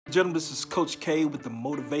Gentlemen, this is Coach K with the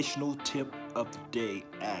motivational tip of the day.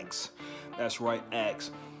 Acts. That's right,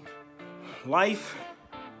 acts. Life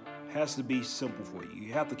has to be simple for you.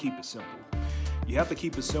 You have to keep it simple. You have to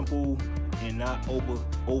keep it simple and not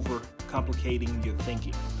over complicating your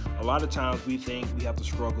thinking. A lot of times we think we have to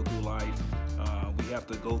struggle through life. We have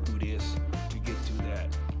to go through this to get to that.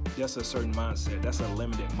 That's a certain mindset. That's a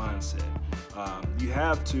limited mindset. You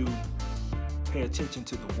have to pay attention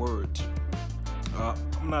to the words.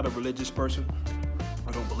 I'm not a religious person.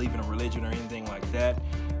 I don't believe in a religion or anything like that.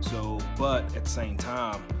 But at the same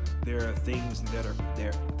time, there are things that are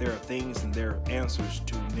there are things and there are answers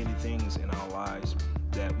to many things in our lives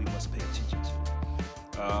that we must pay attention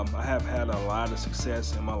to. I have had a lot of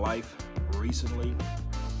success in my life recently,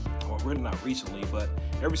 or really not recently, but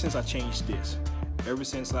ever since I changed this, ever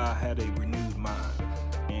since I had a renewed mind.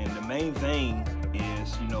 And the main thing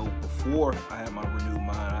is, before I had my renewed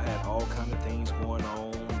mind, I had all kind of things going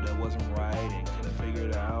on that wasn't right and couldn't figure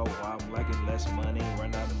it out. I'm lacking less money,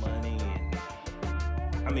 running out of money,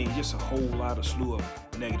 and just a whole lot of slew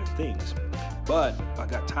of negative things. But I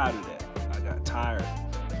got tired of that. I got tired,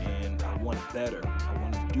 and I wanted better. I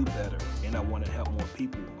wanted to do better, and I wanted to help more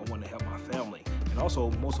people. I wanted to help my family, and also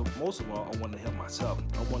most of all, I wanted to help myself.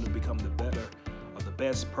 I wanted to become the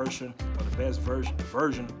best person or the best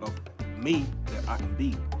version of me that I can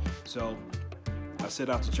be. So I set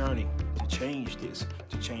out the journey to change this,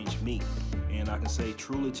 to change me. And I can say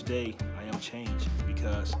truly today I am changed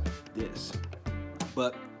because this.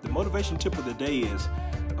 But the motivation tip of the day is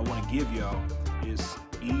I want to give y'all is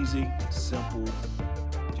easy, simple,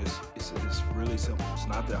 it's really simple. It's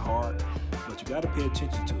not that hard, but you got to pay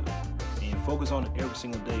attention to it and focus on it every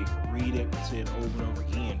single day. Read it, say it over and over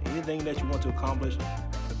again. Anything that you want to accomplish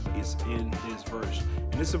is in this verse.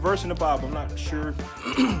 And it's a verse in the Bible. I'm not sure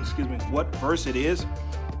excuse me, what verse it is,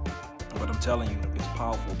 but I'm telling you, it's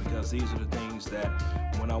powerful because these are the things that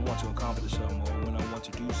when I want to accomplish something or when I want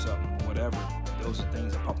to do something, whatever, those are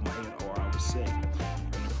things that pop in my head or I would say.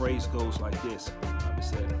 And the phrase goes like this.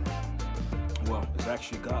 It's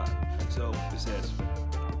actually God. So it says,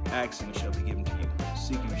 ask and it shall be given to you.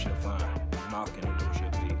 Seek and you shall find. Knock and the door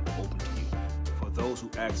shall be open to you. For those who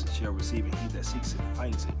ask shall receive, and he that seeks it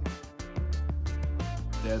finds it.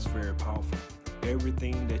 That's very powerful.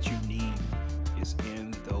 Everything that you need is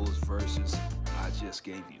in those verses I just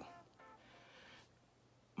gave you.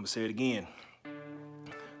 I'm gonna say it again,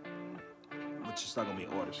 but it's not gonna be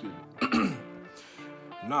in order, excuse me.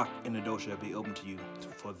 Knock and the door shall be open to you.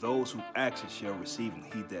 For those who ask it shall receive, and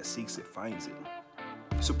he that seeks it finds it.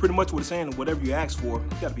 So pretty much what it's saying, whatever you ask for,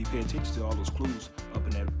 you gotta be paying attention to all those clues up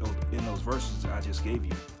in those verses that I just gave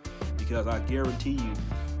you. Because I guarantee you,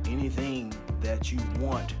 anything that you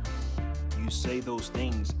want, you say those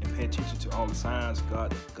things and pay attention to all the signs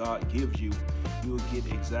God gives you, you will get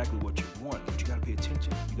exactly what you want. But you gotta pay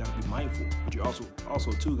attention. You gotta be mindful. But you also have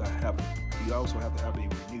to have a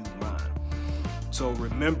renewed mind. So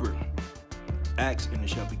remember, ask and it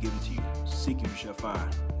shall be given to you. Seek and you shall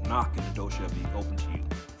find. Knock and the door shall be open to you.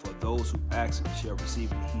 For those who ask it shall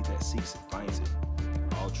receive it, and he that seeks it finds it.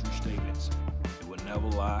 All true statements. It will never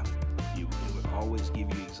lie. It will always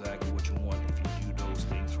give you exactly what you want if you do those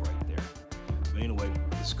things right there. But anyway,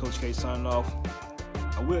 this is Coach K signing off.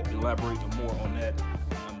 I will elaborate more on that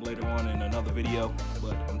later on in another video,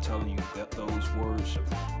 but I'm telling you that those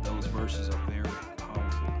verses are very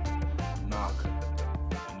powerful. Knock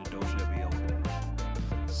and the door shall be open.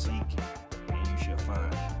 Seek and you shall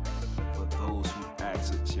find. For those who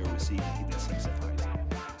ask it shall receive, and he that seeks it finds it.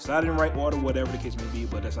 It's not in the right order, whatever the case may be,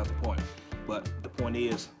 but that's not the point. But the point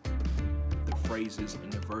is, the phrases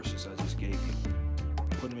and the verses I just gave you,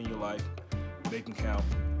 put them in your life, make them count,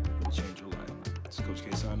 it will change your life. This is Coach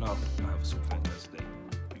K signing off. Have a super fantastic day.